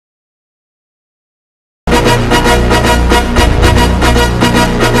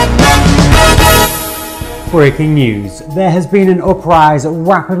Breaking news. There has been an uprising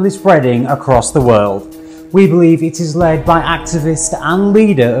rapidly spreading across the world. We believe it is led by activist and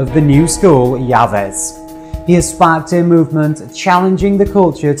leader of the new school, Yaves. He has sparked a movement challenging the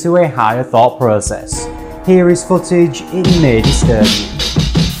culture to a higher thought process. Here is footage it may disturb you.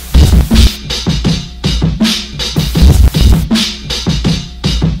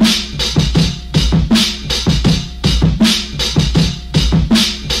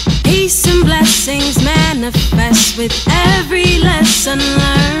 Peace and blessings manifest with every lesson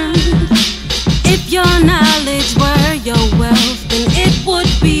learned. If your knowledge were your wealth, then it would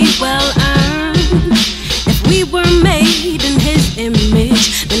be well earned. If we were made in His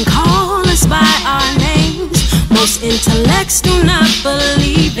image, then call us by our names. Most intellects do not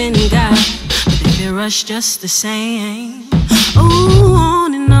believe in God, but they fear us just the same. Ooh,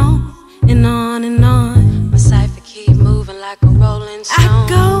 on and on and on and on. My cipher keep moving like a rolling stone. I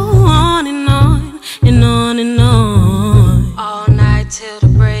go on and on and on and on, all night till the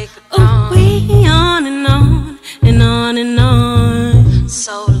break of dawn. Ooh, we on and on and on and on.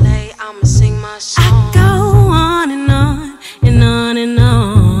 Soleil, I'ma sing my song. I go on and on and on and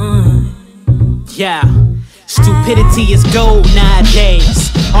on. Yeah, stupidity is gold nowadays.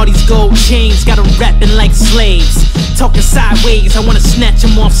 All these gold chains got 'em rapping like slaves. Talking sideways, I wanna snatch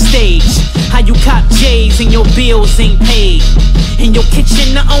 'em off stage. How you cop J's and your bills ain't paid? In your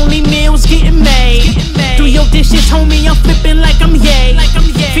kitchen, the only meals getting made. Do your dishes, homie, I'm flipping like I'm yay.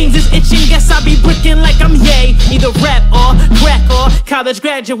 Fiends is itching, guess I be bricking like I'm yay. Either rap or crack or college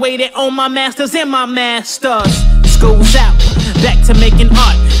graduated on my masters and my masters. School's out, back to making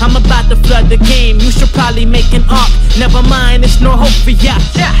art. I'm about to flood the game, you should probably make an arc. Never mind, it's no hope for ya.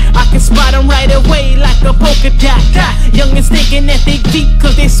 I can spot them right away like a polka dot. Youngins thinking that they deep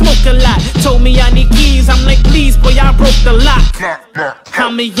cause they smoke a lot. Told me I need keys, I'm like please boy, I broke the lock.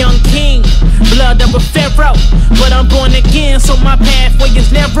 I'm a young king, blood of a pharaoh, but I'm born again so my pathway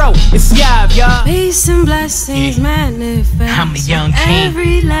is narrow. It's Yav, y'all. Peace and blessings manifest. I'm a young king.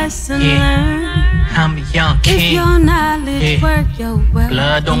 Every lesson learned. I'm a young king. If your knowledge work your well,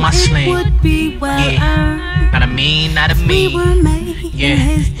 blood on my it sling. would be well earned. Not a mean, not a We mean. were made in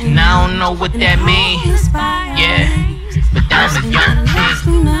His And I don't know what that mean. But I'm a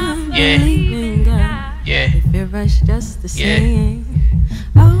young king. Yeah. If it rush just the Yeah. same.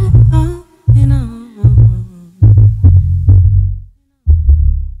 Oh, oh.